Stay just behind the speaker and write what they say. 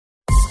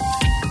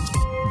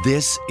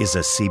This is a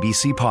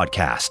CBC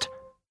podcast.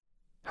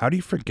 How do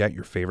you forget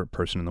your favorite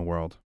person in the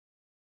world?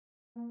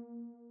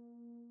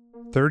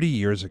 30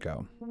 years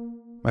ago,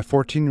 my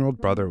 14-year-old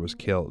brother was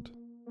killed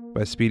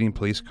by a speeding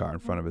police car in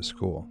front of his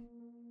school.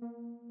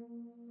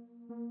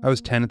 I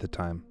was 10 at the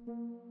time,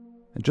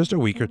 and just a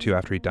week or two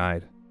after he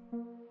died,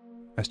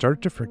 I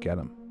started to forget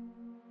him.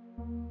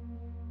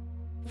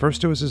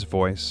 First it was his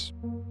voice,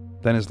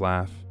 then his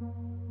laugh,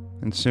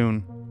 and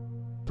soon,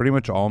 pretty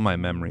much all my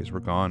memories were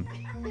gone.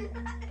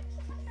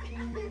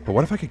 But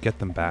what if I could get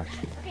them back?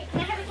 Hey, can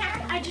I have a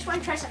camera? I just want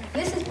to try something.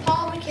 This is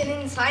Paul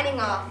McKinnon signing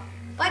off.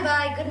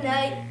 Bye-bye, good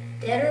night,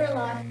 dead or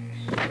alive.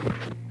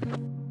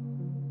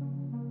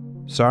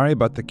 Sorry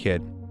About the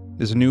Kid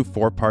is a new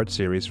 4-part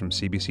series from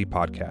CBC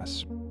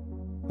Podcasts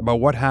about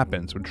what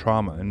happens when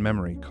trauma and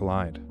memory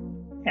collide.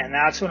 And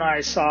that's when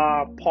I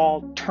saw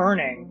Paul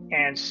turning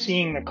and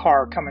seeing the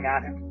car coming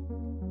at him.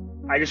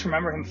 I just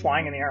remember him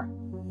flying in the air.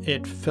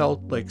 It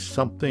felt like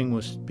something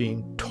was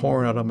being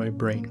torn out of my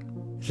brain.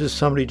 It's just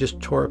somebody just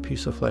tore a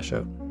piece of flesh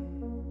out.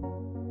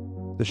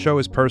 The show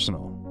is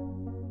personal,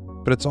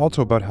 but it's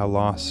also about how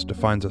loss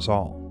defines us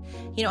all.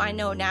 You know, I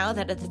know now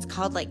that it's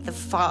called like the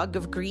fog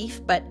of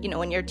grief, but you know,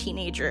 when you're a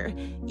teenager,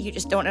 you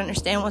just don't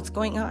understand what's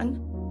going on.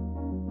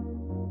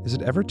 Is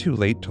it ever too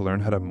late to learn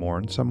how to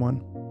mourn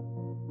someone?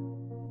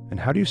 And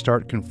how do you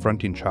start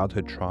confronting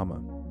childhood trauma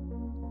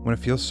when it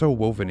feels so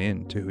woven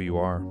into who you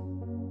are?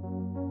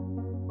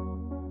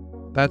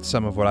 That's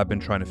some of what I've been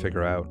trying to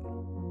figure out,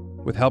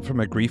 with help from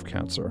a grief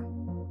counselor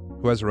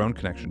who has her own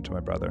connection to my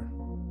brother.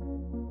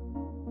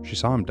 She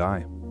saw him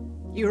die.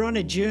 You're on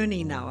a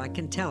journey now, I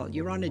can tell.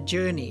 You're on a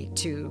journey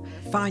to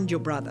find your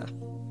brother.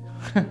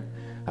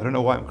 I don't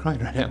know why I'm crying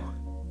right now.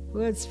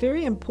 Well, it's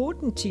very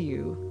important to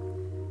you.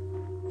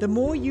 The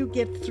more you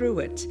get through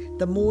it,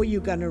 the more you're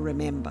going to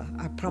remember,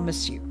 I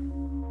promise you.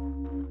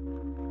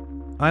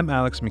 I'm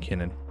Alex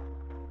McKinnon,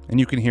 and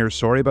you can hear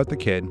Sorry About the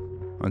Kid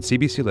on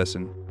CBC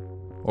Listen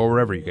or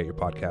wherever you get your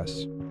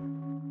podcasts.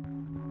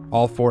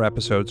 All 4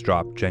 episodes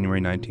drop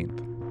January 19th.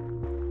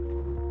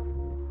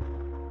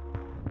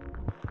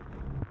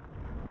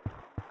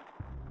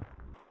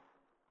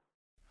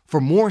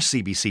 For more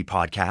CBC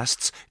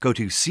podcasts, go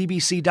to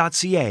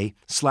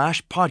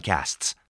cbc.ca/podcasts.